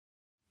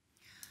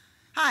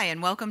Hi,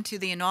 and welcome to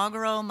the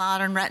inaugural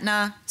Modern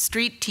Retina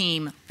Street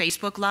Team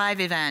Facebook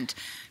Live event.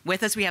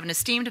 With us, we have an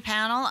esteemed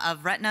panel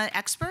of retina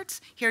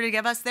experts here to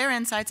give us their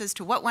insights as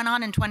to what went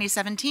on in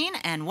 2017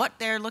 and what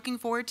they're looking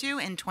forward to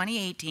in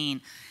 2018.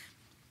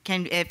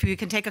 If you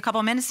can take a couple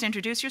of minutes to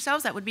introduce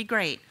yourselves, that would be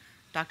great.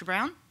 Dr.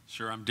 Brown?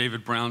 Sure, I'm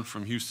David Brown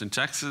from Houston,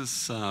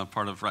 Texas,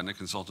 part of Retina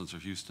Consultants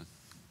of Houston.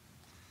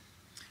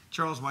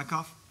 Charles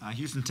Wykoff,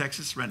 Houston,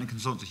 Texas, Retina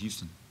Consultants of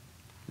Houston.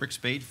 Rick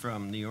Spaide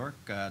from New York,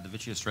 the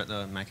Vitreous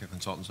Retina Macular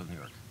Consultants of New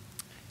York.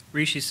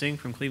 Rishi Singh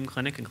from Cleveland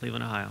Clinic in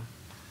Cleveland, Ohio.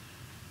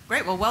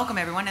 Great. Well, welcome,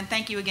 everyone, and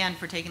thank you again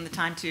for taking the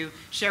time to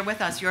share with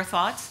us your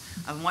thoughts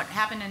on what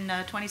happened in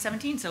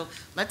 2017. So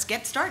let's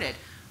get started.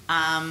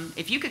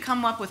 If you could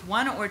come up with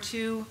one or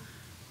two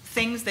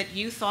things that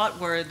you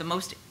thought were the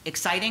most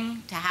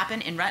exciting to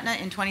happen in retina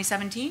in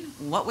 2017,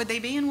 what would they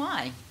be and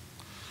why?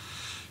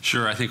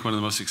 Sure, I think one of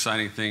the most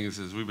exciting things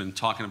is we've been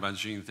talking about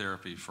gene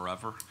therapy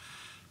forever.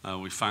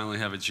 We finally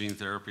have a gene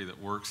therapy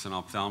that works in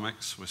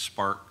ophthalmics with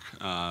Spark,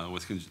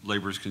 with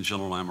Leber's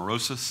congenital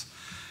amaurosis.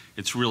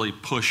 It's really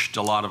pushed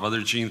a lot of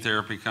other gene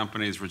therapy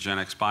companies,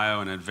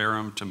 REGENXBIO and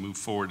Adverum, to move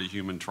forward to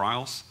human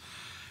trials.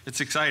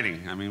 It's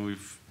exciting. I mean,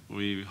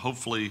 we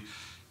hopefully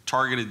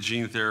targeted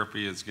gene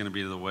therapy is going to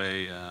be the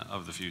way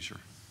of the future.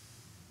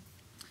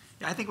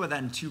 Yeah, I think about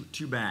that in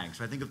two bags.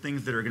 So I think of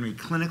things that are going to be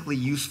clinically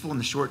useful in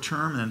the short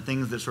term, and then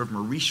things that sort of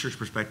from a research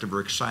perspective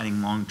are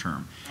exciting long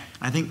term.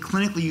 I think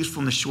clinically useful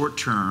in the short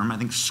term, I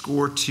think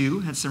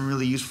SCORE2 had some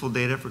really useful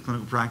data for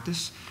clinical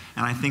practice.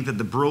 And I think that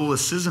the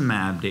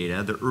brolucizumab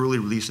data, the early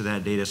release of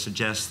that data,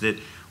 suggests that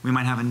we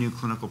might have a new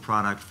clinical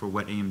product for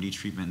wet AMD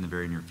treatment in the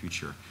very near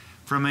future.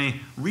 From a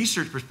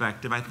research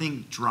perspective, I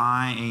think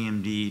dry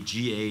AMD,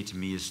 GA, to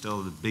me, is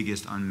still the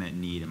biggest unmet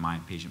need in my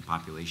patient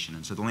population.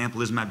 And so the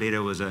lampalizumab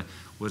data was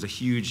a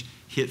huge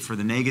hit for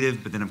the negative,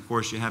 but then, of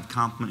course, you have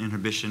complement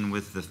inhibition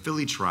with the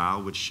Philly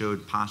trial, which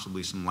showed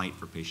possibly some light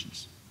for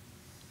patients.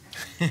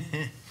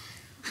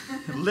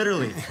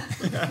 Literally.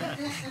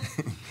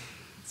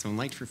 Some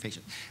light for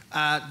patients.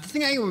 The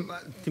thing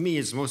to me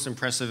is most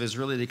impressive is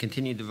really the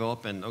continued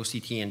development in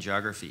OCT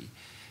angiography.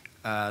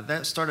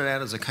 That started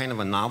out as a kind of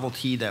a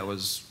novelty that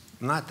was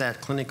not that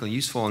clinically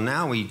useful, and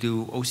now we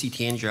do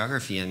OCT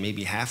angiography in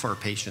maybe half our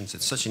patients.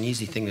 It's such an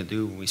easy thing to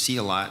do. We see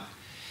a lot.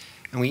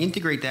 And we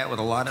integrate that with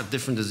a lot of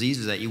different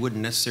diseases that you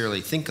wouldn't necessarily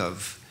think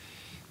of.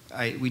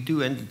 We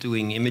do end up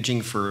doing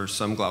imaging for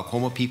some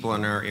glaucoma people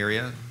in our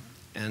area.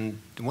 And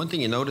the one thing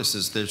you notice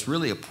is there's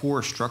really a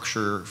poor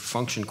structure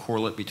function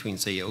correlate between,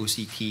 say,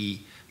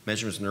 OCT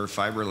measurements of nerve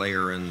fiber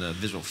layer and the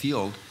visual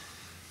field.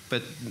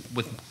 But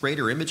with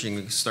greater imaging,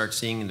 we start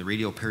seeing in the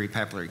radial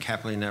peripapillary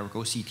capillary network,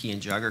 OCT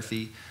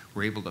angiography,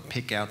 we're able to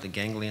pick out the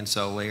ganglion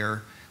cell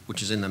layer,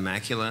 which is in the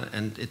macula.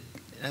 And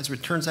as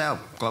it turns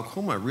out,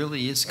 glaucoma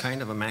really is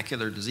kind of a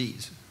macular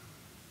disease.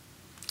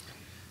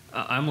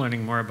 I'm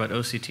learning more about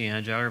OCT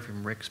angiography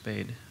from Rick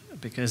Spaide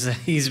because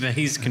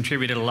he's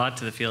contributed a lot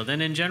to the field.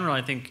 And in general,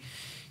 I think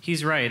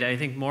he's right. I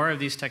think more of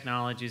these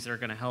technologies are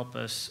going to help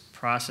us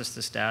process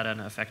this data in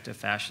an effective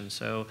fashion.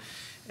 So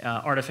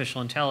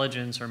artificial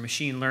intelligence or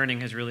machine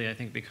learning has really, I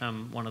think,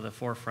 become one of the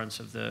forefronts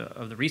of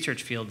the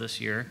research field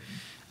this year.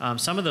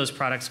 Some of those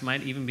products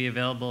might even be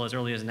available as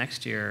early as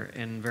next year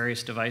in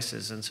various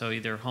devices. And so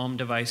either home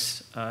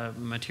device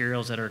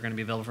materials that are going to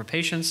be available for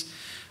patients,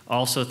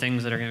 also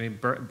things that are going to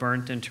be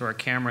burnt into our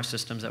camera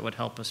systems that would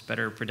help us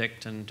better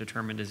predict and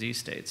determine disease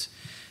states.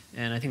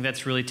 And I think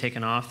that's really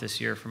taken off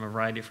this year from a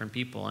variety of different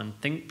people. And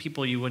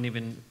people you wouldn't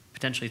even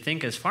potentially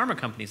think as pharma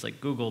companies like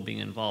Google being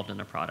involved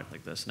in a product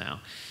like this now.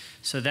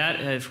 So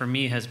that, for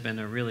me, has been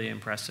a really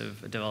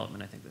impressive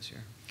development, I think, this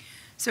year.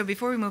 So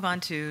before we move on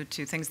to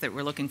things that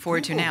we're looking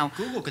forward to now.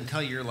 Google can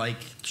tell your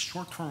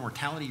short-term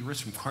mortality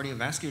risk from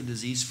cardiovascular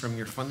disease from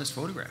your fundus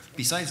photograph,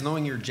 besides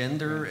knowing your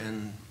gender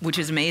and... Which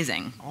is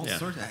amazing. All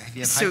sorts of, if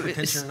you have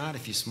hypertension or not,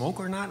 if you smoke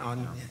or not,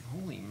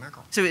 holy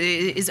mackerel. So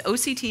is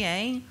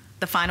OCTA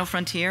the final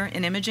frontier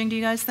in imaging, do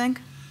you guys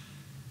think?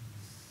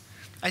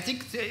 I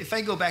think if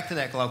I go back to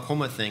that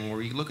glaucoma thing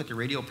where you look at the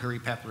radial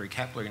peripapillary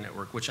capillary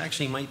network, which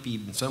actually might be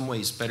in some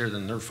ways better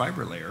than nerve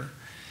fiber layer,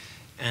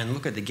 and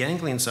look at the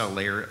ganglion cell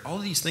layer, all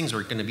these things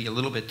are going to be a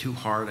little bit too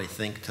hard, I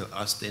think, to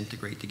us to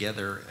integrate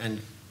together.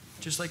 And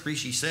just like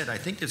Rishi said, I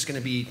think it's going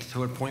to be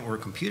to a point where a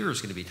computer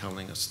is going to be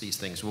telling us these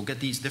things. We'll get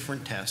these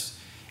different tests.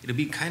 It'll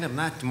be kind of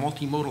not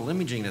multimodal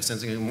imaging in a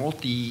sense, it'll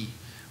be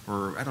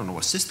or I don't know,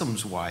 a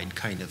systems-wide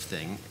kind of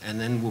thing,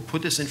 and then we'll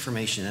put this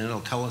information and it'll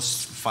tell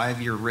us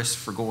 5-year risk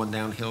for going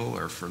downhill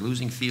or for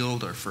losing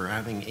field or for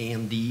having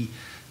AMD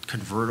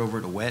convert over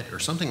to wet or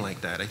something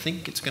like that. I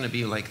think it's going to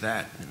be like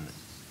that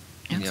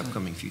in the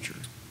upcoming future.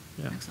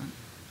 Yeah. Excellent.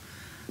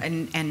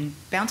 And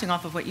bouncing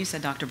off of what you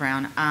said, Dr.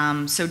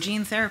 Brown, so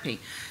gene therapy,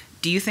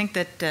 do you think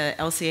that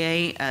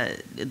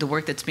LCA, the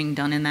work that's being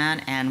done in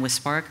that and with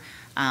Spark,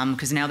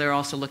 because now they're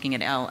also looking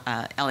at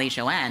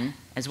LHON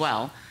as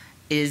well,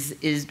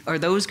 are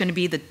those going to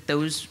be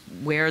those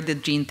where the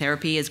gene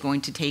therapy is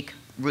going to take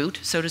root,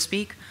 so to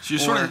speak? So you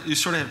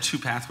sort of have two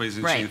pathways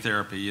in gene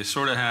therapy. You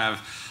sort of have,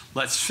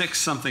 let's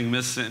fix something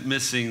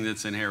missing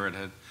that's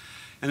inherited,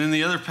 And then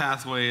the other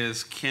pathway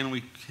is, can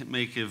we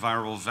make a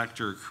viral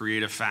vector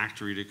create a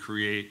factory to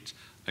create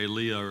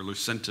Eylea or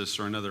Lucentis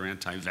or another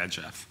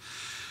anti-VEGF?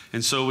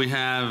 And so we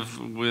have,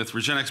 with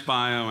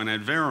REGENXBIO and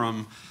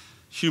Adverum,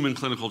 human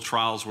clinical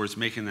trials where it's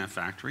making that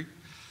factory.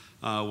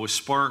 With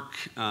Spark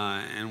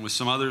and with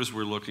some others,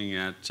 we're looking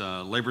at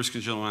Leber's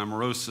congenital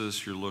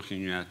amaurosis, you're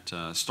looking at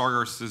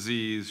Stargardt's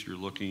disease, you're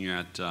looking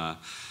at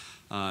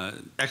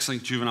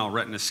X-linked juvenile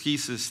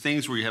retinoschisis,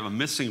 things where you have a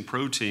missing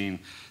protein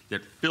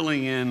that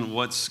filling in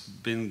what's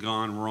been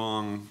gone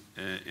wrong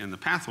in the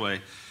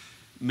pathway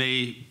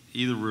may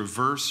either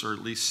reverse or at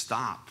least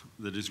stop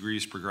the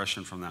disease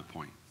progression from that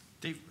point.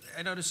 Dave,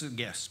 I know this is a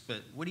guess,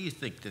 but what do you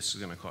think this is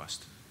going to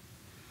cost?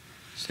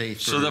 Say for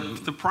so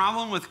the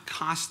problem with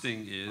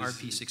costing is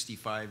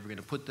RP65, we're going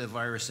to put the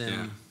virus in,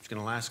 Yeah. it's going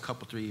to last a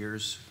couple, 3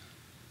 years.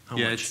 How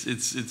yeah, much?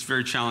 it's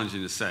very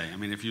challenging to say. I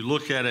mean, if you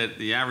look at it,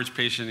 the average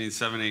patient needs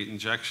 7-8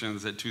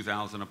 injections at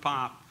 $2,000 a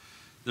pop.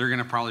 They're going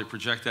to probably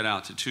project that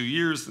out to 2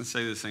 years and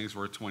say this thing's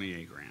worth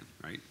 28 grand,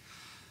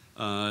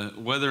 right?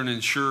 Whether an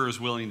insurer is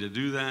willing to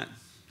do that,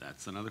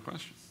 that's another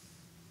question.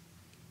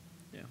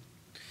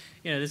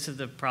 Yeah, this is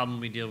the problem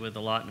we deal with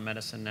a lot in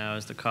medicine now,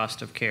 is the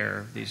cost of care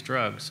of these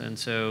drugs. And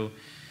so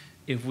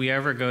if we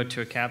ever go to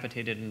a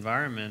capitated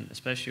environment,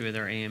 especially with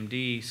our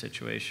AMD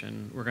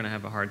situation, we're going to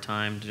have a hard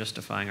time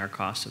justifying our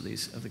costs of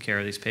the care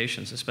of these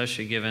patients,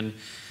 especially given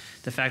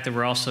the fact that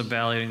we're also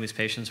evaluating these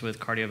patients with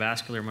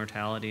cardiovascular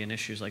mortality and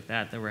issues like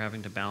that we're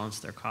having to balance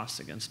their costs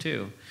against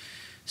too.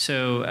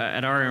 So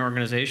at our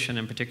organization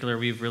in particular,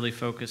 we've really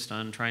focused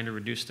on trying to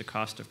reduce the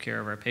cost of care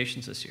of our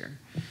patients this year.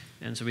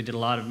 And so we did a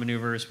lot of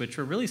maneuvers, which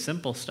were really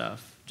simple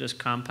stuff, just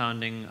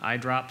compounding eye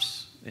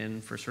drops in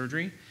for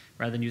surgery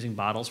rather than using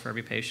bottles for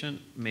every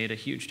patient made a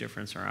huge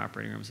difference in our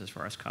operating rooms as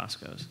far as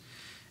cost goes.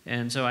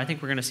 And so I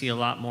think we're going to see a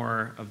lot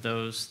more of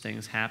those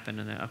things happen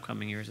in the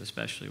upcoming years,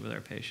 especially with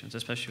our patients,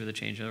 especially with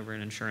the changeover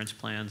in insurance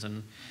plans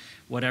and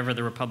whatever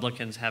the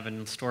Republicans have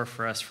in store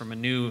for us from a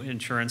new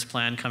insurance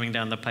plan coming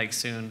down the pike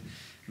soon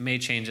may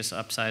change us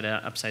upside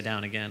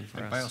down again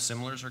for us.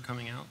 Biosimilars are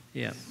coming out?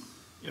 Yeah.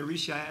 Yeah,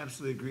 Rishi, I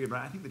absolutely agree. But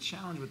I think the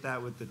challenge with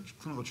that, with the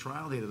clinical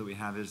trial data that we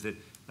have, is that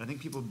I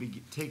think people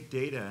take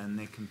data and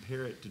they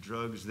compare it to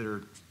drugs that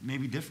are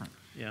maybe different.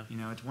 Yeah. You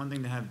know, it's one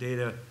thing to have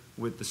data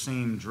with the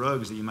same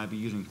drugs that you might be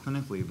using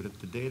clinically, but if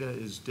the data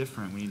is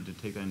different, we need to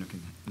take that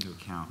into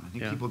account. I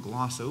think people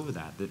gloss over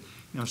that. That,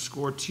 you know,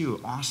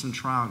 SCORE2, awesome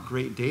trial,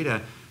 great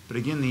data, but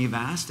again, the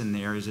Avastin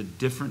there is a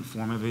different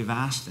form of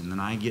Avastin than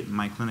I get in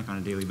my clinic on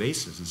a daily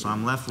basis, and so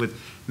I'm left with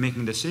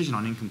making a decision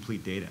on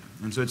incomplete data.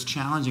 And so it's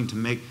challenging to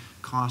make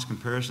cost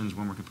comparisons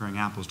when we're comparing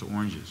apples to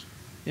oranges.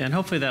 Yeah, and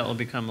hopefully that will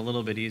become a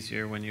little bit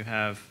easier when you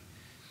have,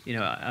 you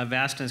know,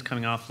 Avastin is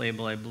coming off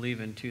label, I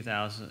believe, in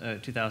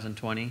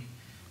 2020,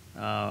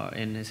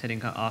 and is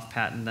hitting off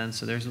patent then.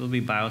 So will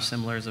be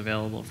biosimilars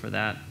available for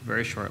that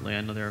very shortly.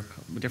 I know there are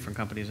different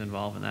companies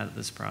involved in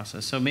this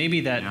process. So maybe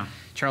that,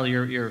 Charlie,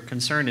 your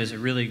concern is a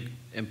really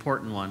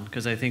important one,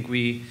 because I think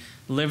we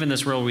live in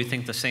this world where we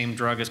think the same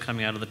drug is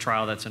coming out of the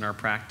trial that's in our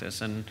practice.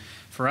 And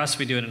for us,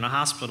 we do it in a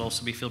hospital,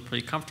 so we feel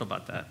pretty comfortable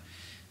about that.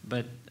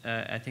 But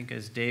I think,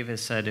 as Dave has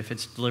said, if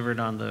it's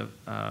delivered on the,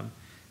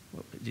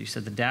 you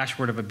said the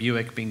dashboard of a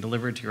Buick being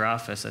delivered to your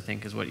office, I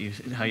think is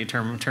how you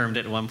termed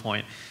it at one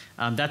point.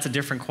 That's a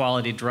different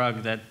quality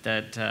drug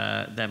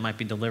that might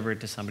be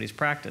delivered to somebody's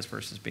practice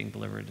versus being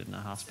delivered in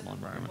a hospital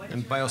environment.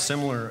 And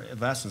biosimilar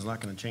Avastin is not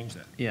going to change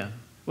that. Yeah.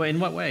 Well,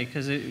 in what way?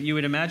 Because you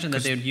would imagine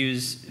that they would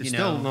use good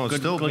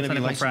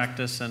clinical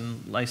practice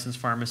and licensed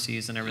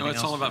pharmacies and everything else.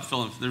 It's all about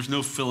fill and. There's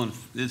no fill and.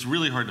 It's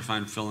really hard to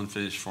find fill and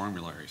finish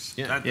formularies.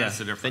 Yeah. That's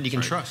the difference. Then you can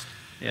trust.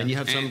 Yeah. And you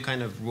have some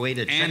kind of way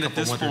to check up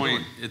on what they're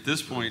doing. At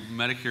this point,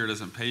 Medicare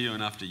doesn't pay you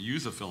enough to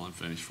use a fill and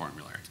finish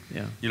formulary.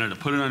 Yeah. You know, to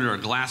put it under a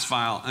glass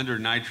vial under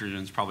nitrogen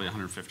is probably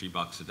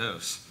 $150 a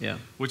dose. Yeah.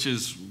 Which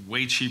is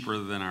way cheaper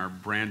than our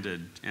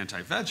branded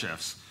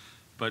anti-VEGFs,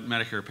 but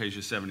Medicare pays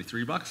you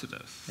 $73 a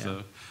dose. Yeah.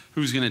 So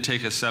who's going to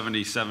take a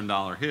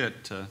 $77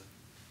 hit to,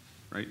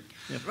 right?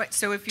 Yep. Right.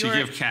 So if to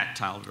give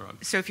cat-tile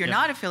drugs. So if you're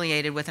not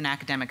affiliated with an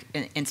academic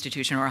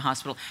institution or a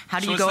hospital, how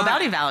do you go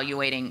about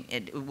evaluating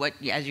it? What,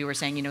 as you were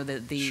saying, you know, the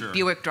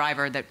Buick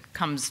driver that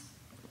comes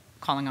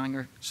calling on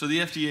your. So the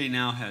FDA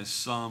now has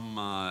some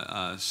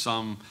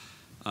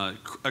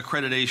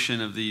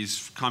accreditation of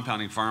these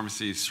compounding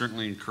pharmacies.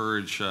 Certainly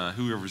encourage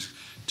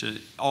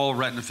all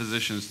retina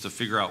physicians to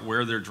figure out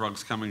where their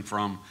drug's coming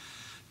from.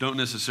 Don't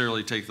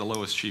necessarily take the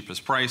lowest,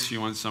 cheapest price.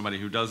 You want somebody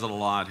who does it a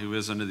lot, who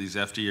is under these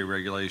FDA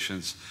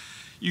regulations.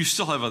 You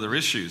still have other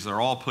issues. They're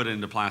all put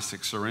into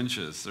plastic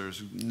syringes.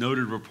 There's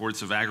noted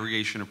reports of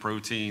aggregation of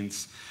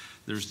proteins.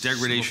 There's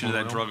degradation of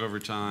that drug over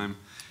time.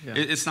 Yeah.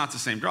 It's not the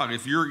same drug.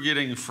 If you're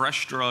getting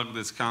fresh drug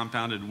that's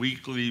compounded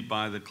weekly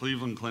by the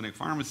Cleveland Clinic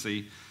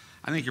Pharmacy,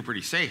 I think you're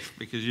pretty safe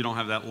because you don't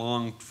have that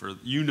long for,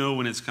 you know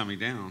when it's coming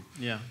down.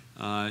 Yeah.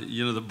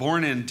 You know, the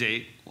born-in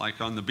date, like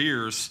on the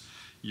beers,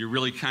 you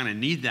really kind of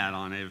need that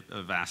on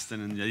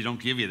Avastin, and they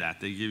don't give you that.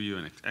 They give you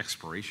an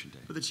expiration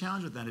date. But the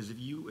challenge with that is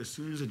as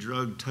soon as a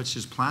drug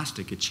touches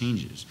plastic, it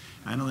changes.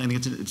 I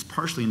think it's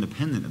partially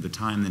independent of the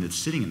time that it's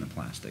sitting in the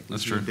plastic.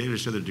 That's true. The data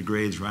show that it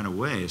degrades right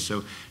away.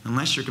 So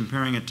unless you're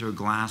comparing it to a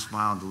glass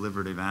vial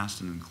delivered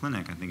Avastin in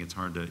clinic, I think it's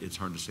hard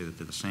to say that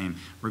they're the same,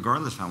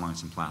 regardless of how long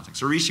it's in plastic.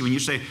 So Rishi, when you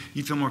say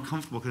you feel more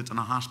comfortable because it's in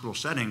a hospital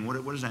setting,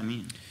 what does that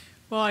mean?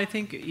 Well, I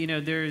think,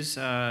 there's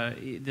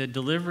the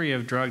delivery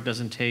of drug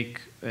doesn't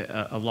take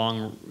a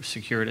long,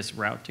 circuitous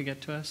route to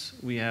get to us.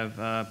 We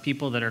have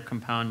people that are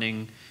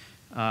compounding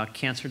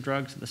cancer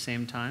drugs at the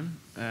same time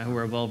who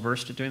are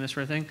well-versed at doing this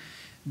sort of thing.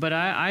 But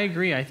I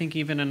agree. I think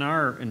even in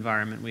our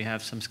environment, we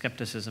have some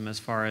skepticism as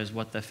far as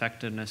what the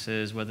effectiveness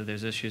is, whether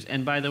there's issues.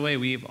 And by the way,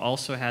 we've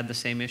also had the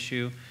same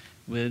issue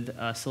with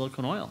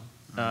silicone oil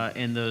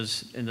in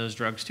those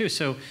drugs too.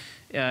 So,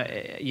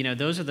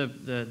 those are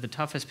the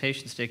toughest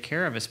patients to take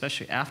care of,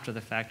 especially after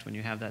the fact when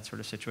you have that sort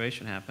of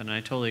situation happen. And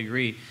I totally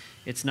agree.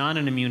 It's not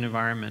an immune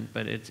environment,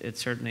 but it's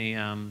certainly,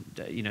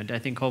 I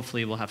think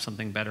hopefully we'll have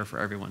something better for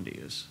everyone to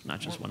use, not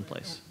just one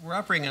place. We're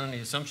operating on the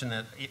assumption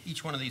that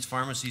each one of these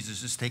pharmacies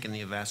is just taking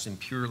the Avastin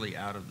purely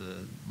out of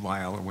the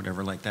vial or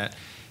whatever like that.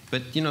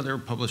 But, there were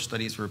published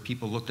studies where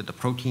people looked at the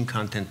protein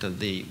content of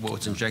what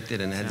was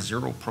injected and it had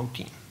zero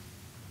protein.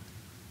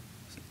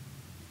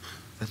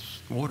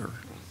 That's water.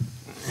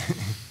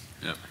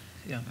 Yep.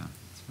 Yeah.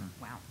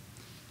 Wow.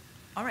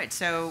 All right,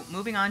 so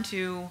moving on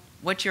to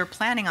what you're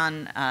planning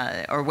on,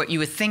 or what you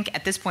would think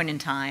at this point in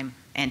time,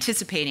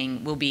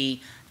 anticipating will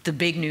be the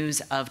big news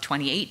of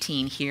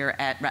 2018 here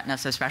at Retina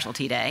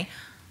Subspecialty Day.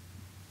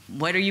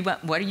 What are you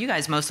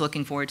guys most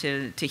looking forward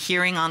to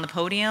hearing on the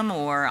podium,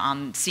 or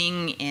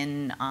seeing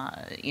in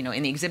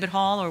in the exhibit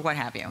hall, or what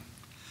have you?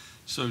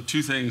 So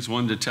two things.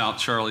 One, to tout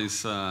Charlie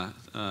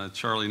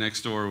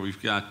next door.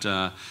 We've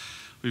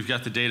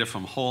got the data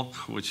from Hulk,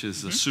 which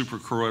is the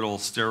suprachoroidal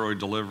steroid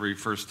delivery,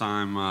 first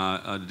time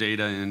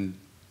data in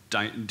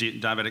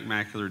diabetic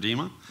macular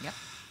edema. Yep.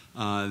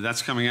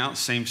 That's coming out.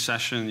 Same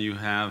session, you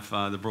have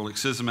the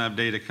brolucizumab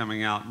data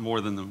coming out more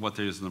than what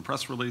there is in the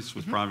press release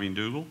with Praveen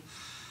Duggal.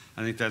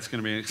 I think that's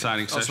going to be an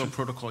exciting session. Also,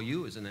 Protocol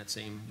U is in that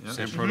same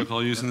Same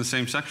protocol used in the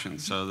same section.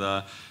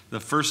 So the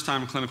first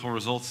time clinical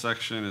results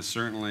section is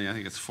certainly, I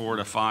think it's 4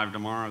 to 5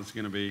 tomorrow. It's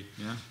going to be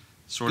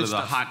sort of the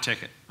hot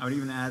ticket. I would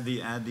even add the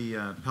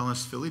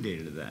Pellis Philly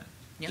data to that.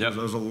 Yep.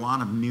 There's a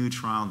lot of new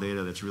trial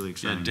data that's really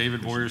exciting. Yeah,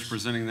 David Boyer's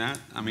presenting that.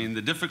 I mean,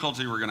 the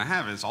difficulty we're going to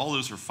have is all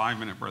those are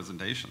 5-minute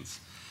presentations.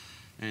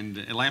 And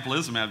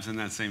lampalizumab's in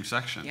that same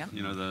section. Yep.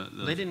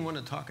 They didn't want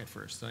to talk at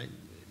first.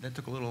 That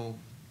took a little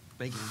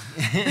begging.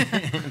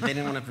 They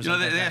didn't want to present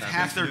they have data.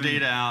 half their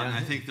data out, and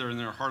I think they're in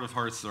their heart of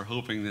hearts, they're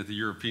hoping that the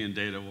European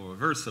data will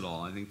reverse it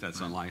all. I think that's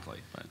unlikely.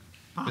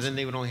 But then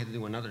they would only have to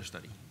do another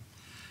study.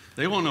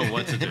 They won't know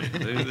what to do.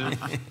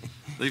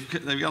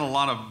 They've got a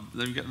lot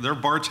of, their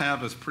bar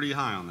tab is pretty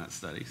high on that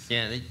study. So.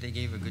 Yeah, they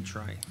gave a good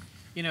try.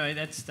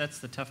 That's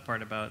the tough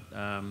part about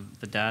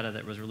the data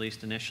that was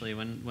released initially.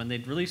 When they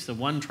released the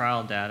one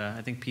trial data,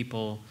 I think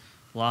people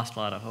lost a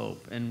lot of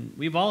hope. And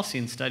we've all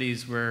seen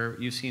studies where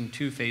you've seen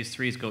 2 phase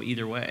 3s go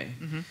either way.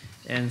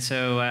 And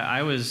so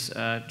I was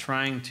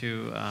trying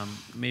to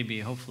maybe,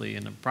 hopefully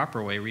in a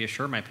proper way,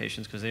 reassure my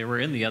patients because they were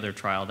in the other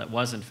trial that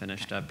wasn't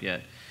finished up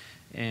yet.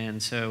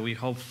 And so we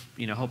hope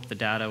the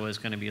data was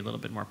going to be a little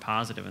bit more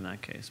positive in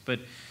that case. But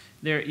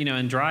there,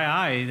 in dry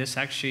eye, this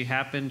actually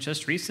happened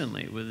just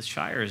recently with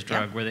Shire's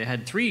drug, where they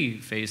had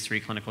 3 phase 3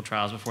 clinical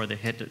trials before they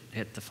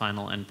hit the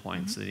final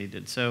endpoints that he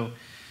did. So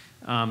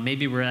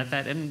maybe we're at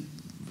that. And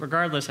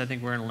regardless, I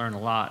think we're going to learn a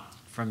lot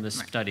from this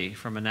study,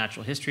 from a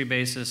natural history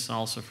basis, and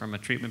also from a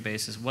treatment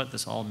basis, what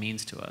this all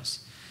means to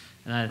us.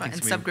 And I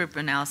think subgroup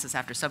analysis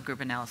after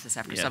subgroup analysis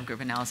after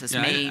subgroup analysis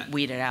may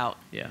weed it out.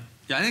 Yeah,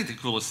 I think the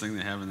coolest thing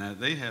they have in that,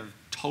 they have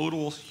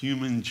total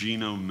human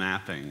genome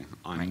mapping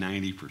on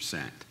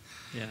 90%.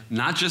 Yeah.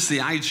 Not just the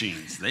eye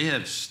genes. They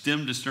have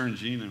stem to stern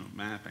genome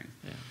mapping.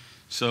 Yeah.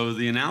 So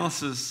the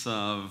analysis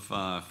of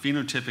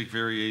phenotypic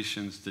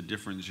variations to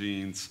different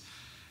genes,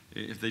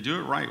 if they do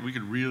it right, we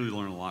could really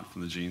learn a lot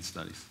from the gene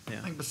studies. I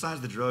think besides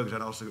the drugs,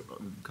 I'd also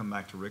come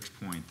back to Rick's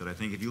point that I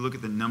think if you look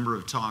at the number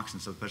of talks in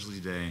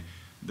Subspecialty Day,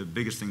 the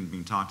biggest thing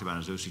being talked about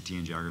is OCT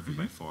and geography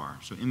by far.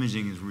 So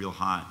imaging is real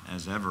hot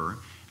as ever.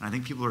 And I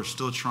think people are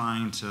still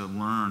trying to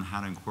learn how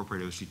to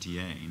incorporate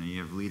OCTA. You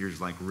have leaders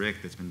like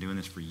Rick that's been doing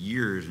this for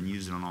years and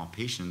use it on all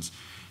patients.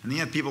 And then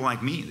you have people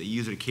like me that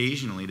use it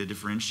occasionally to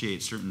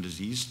differentiate certain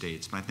disease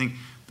states. But I think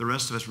the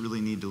rest of us really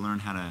need to learn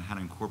how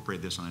to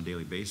incorporate this on a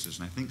daily basis.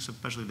 And I think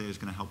Subspecialty Day is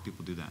going to help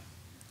people do that.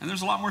 And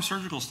there's a lot more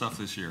surgical stuff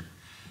this year.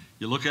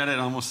 You look at it,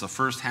 almost the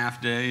first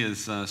half day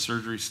is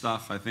surgery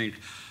stuff. I think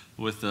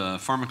with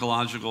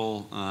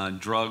pharmacological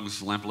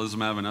drugs,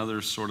 lampalizumab and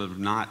others sort of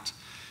not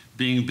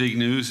being big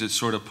news, it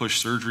sort of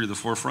pushed surgery to the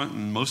forefront,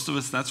 and most of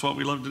us, that's what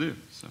we love to do.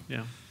 So,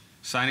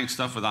 exciting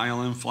stuff with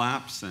ILM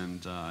flaps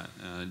and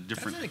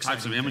different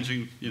types of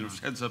imaging,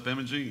 heads-up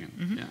imaging.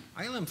 And,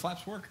 ILM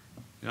flaps work.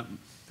 Yeah.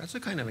 That's a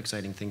kind of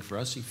exciting thing for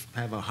us. You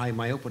have a high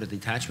myope with a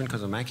detachment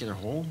because of macular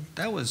hole.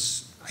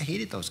 I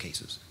hated those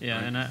cases. Yeah,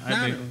 right? and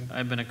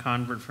I've been a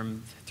convert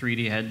from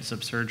 3D head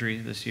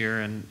subsurgery this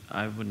year, and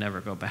I would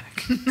never go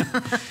back.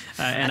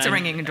 That's a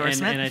ringing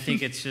endorsement. And I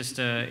think it's just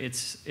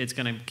it's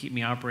going to keep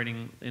me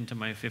operating into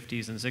my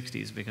 50s and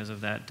 60s because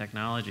of that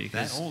technology.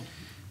 That old?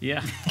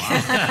 Yeah.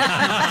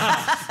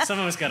 Some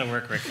of us got to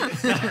work, Rick.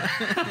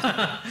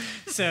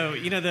 So,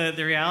 you know,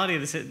 the reality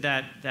of this,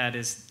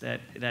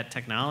 that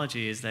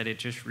technology is that it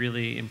just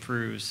really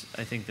improves,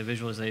 I think, the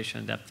visualization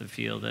and depth of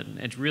field. And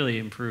it really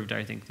improved,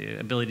 I think, the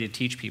ability to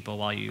teach people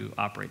while you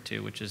operate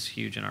too, which is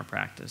huge in our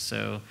practice.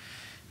 So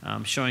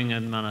showing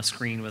them on a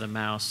screen with a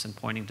mouse and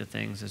pointing to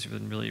things has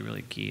been really,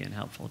 really key and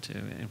helpful to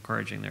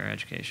encouraging their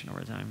education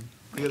over time.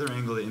 The other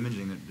angle of the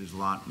imaging that there's a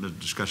lot of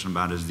discussion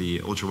about is the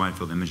ultra-wide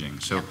field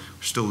imaging. So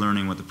we're still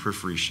learning what the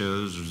periphery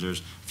shows. There's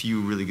a few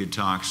really good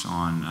talks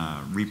on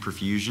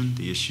reperfusion,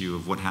 the issue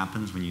of what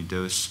happens when you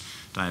dose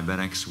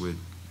diabetics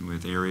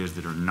with areas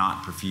that are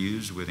not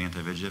perfused with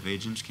anti-VEGF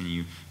agents. Can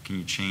you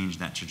change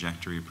that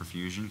trajectory of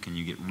perfusion? Can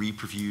you get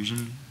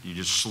reperfusion? You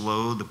just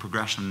slow the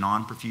progression of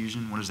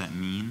non-perfusion? What does that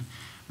mean?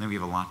 I think we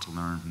have a lot to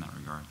learn from that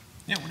regard.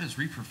 Yeah, what does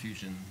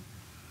reperfusion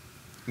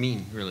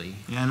mean, really?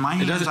 Yeah, in my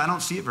hands, I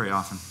don't see it very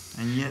often,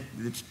 and yet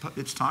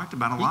it's talked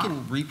about a lot. You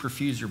can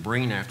reperfuse your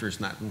brain after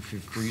it's not been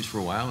perfused for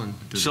a while, and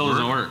Still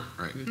doesn't work,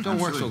 right? It don't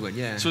work so good,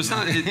 yeah. So it's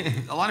not.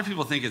 A lot of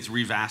people think it's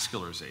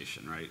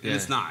revascularization, right? And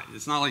it's not.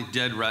 It's not like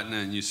dead retina,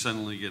 and you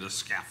suddenly get a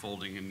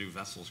scaffolding and new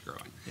vessels growing.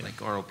 Yeah, like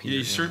ROP.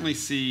 You certainly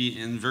see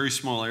in very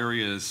small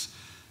areas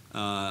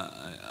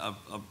at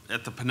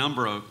the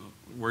penumbra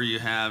where you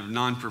have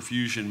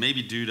non-perfusion,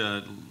 maybe due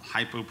to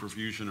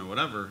hypoperfusion or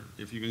whatever.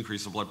 If you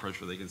increase the blood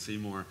pressure, they can see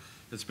more.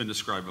 It's been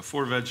described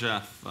before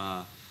VEGF,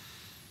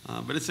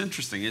 but it's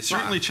interesting. It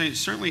certainly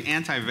certainly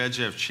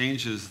anti-VEGF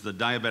changes the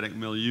diabetic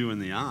milieu in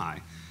the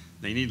eye.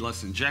 They need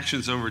less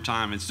injections over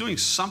time. It's doing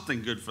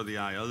something good for the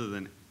eye other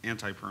than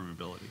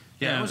anti-permeability.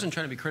 Yeah, I wasn't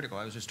trying to be critical.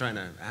 I was just trying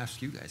to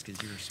ask you guys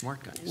because you're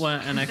smart guys.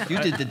 Well, and you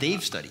did the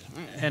Dave study.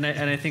 And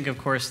I think, of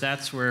course,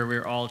 that's where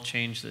we're all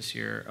changed this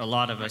year. A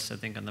lot of us, I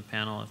think, on the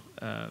panel,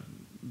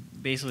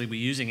 basically we're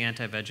using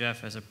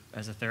anti-VEGF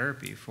as a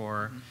therapy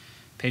for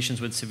patients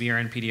with severe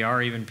NPDR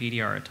or even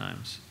PDR at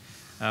times.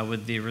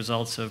 With the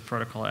results of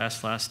Protocol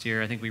S last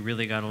year, I think we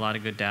really got a lot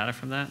of good data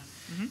from that.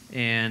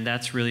 And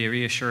that's really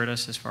reassured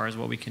us as far as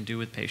what we can do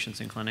with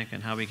patients in clinic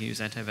and how we can use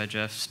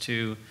anti-VEGFs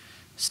to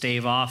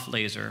stave off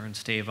laser and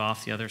stave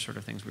off the other sort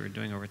of things we were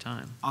doing over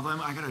time. Although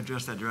I got to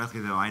address that directly,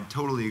 though. I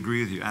totally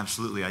agree with you,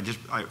 absolutely.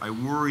 I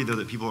worry, though,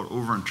 that people are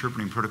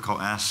over-interpreting Protocol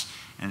S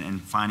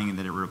and finding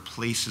that it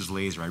replaces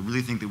laser. I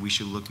really think that we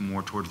should look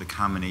more towards the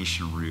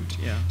combination route.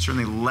 Yeah.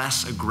 Certainly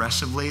less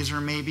aggressive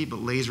laser, maybe, but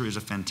laser is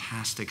a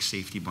fantastic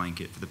safety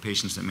blanket for the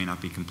patients that may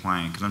not be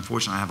compliant, because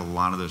unfortunately I have a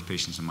lot of those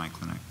patients in my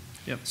clinic.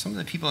 Yep. Some of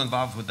the people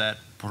involved with that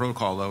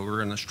protocol, though,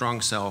 were in a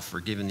strong sell for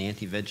giving the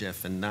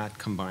anti-VEGF and not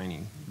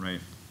combining. Right.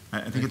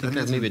 I think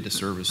that's maybe a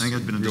disservice. I think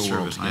it's been a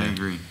disservice. I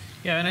agree.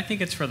 Yeah, and I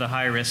think it's for the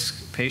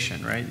high-risk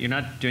patient, right? You're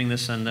not doing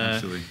this on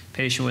the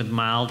patient with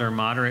mild or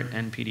moderate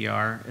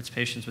NPDR. It's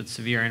patients with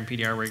severe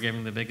NPDR. We're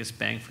giving the biggest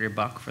bang for your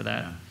buck for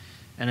that. Yeah.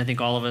 And I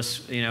think all of us,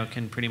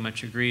 can pretty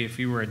much agree. If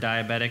you were a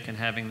diabetic and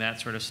having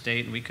that sort of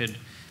state, we could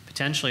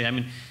potentially,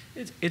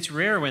 it's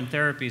rare when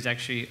therapies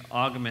actually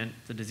augment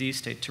the disease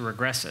state to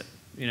regress it.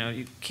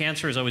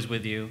 Cancer is always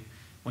with you.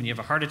 When you have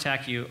a heart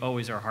attack, you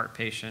always are a heart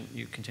patient.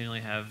 You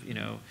continually have,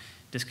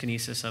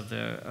 dyskinesis of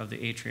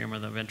the atrium or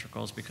the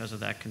ventricles because of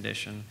that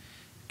condition.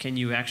 Can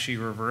you actually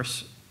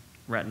reverse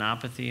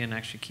retinopathy and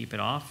actually keep it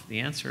off?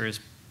 The answer is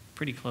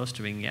pretty close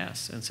to being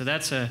yes. And so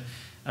that's a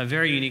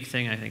very unique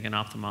thing, I think, in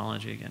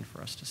ophthalmology, again,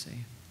 for us to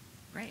see.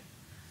 Great.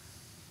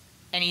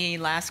 Any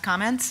last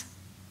comments?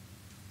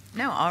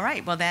 No, all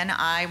right. Well, then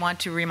I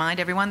want to remind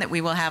everyone that we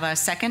will have a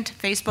second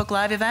Facebook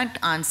Live event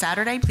on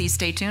Saturday. Please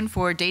stay tuned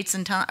for dates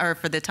and time, or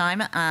for the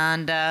time.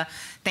 And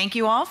thank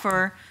you all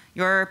for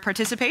your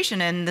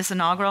participation in this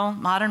inaugural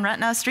Modern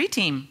Retina Street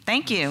Team.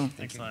 Thank you.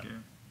 Thanks a lot.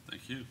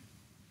 Thank you.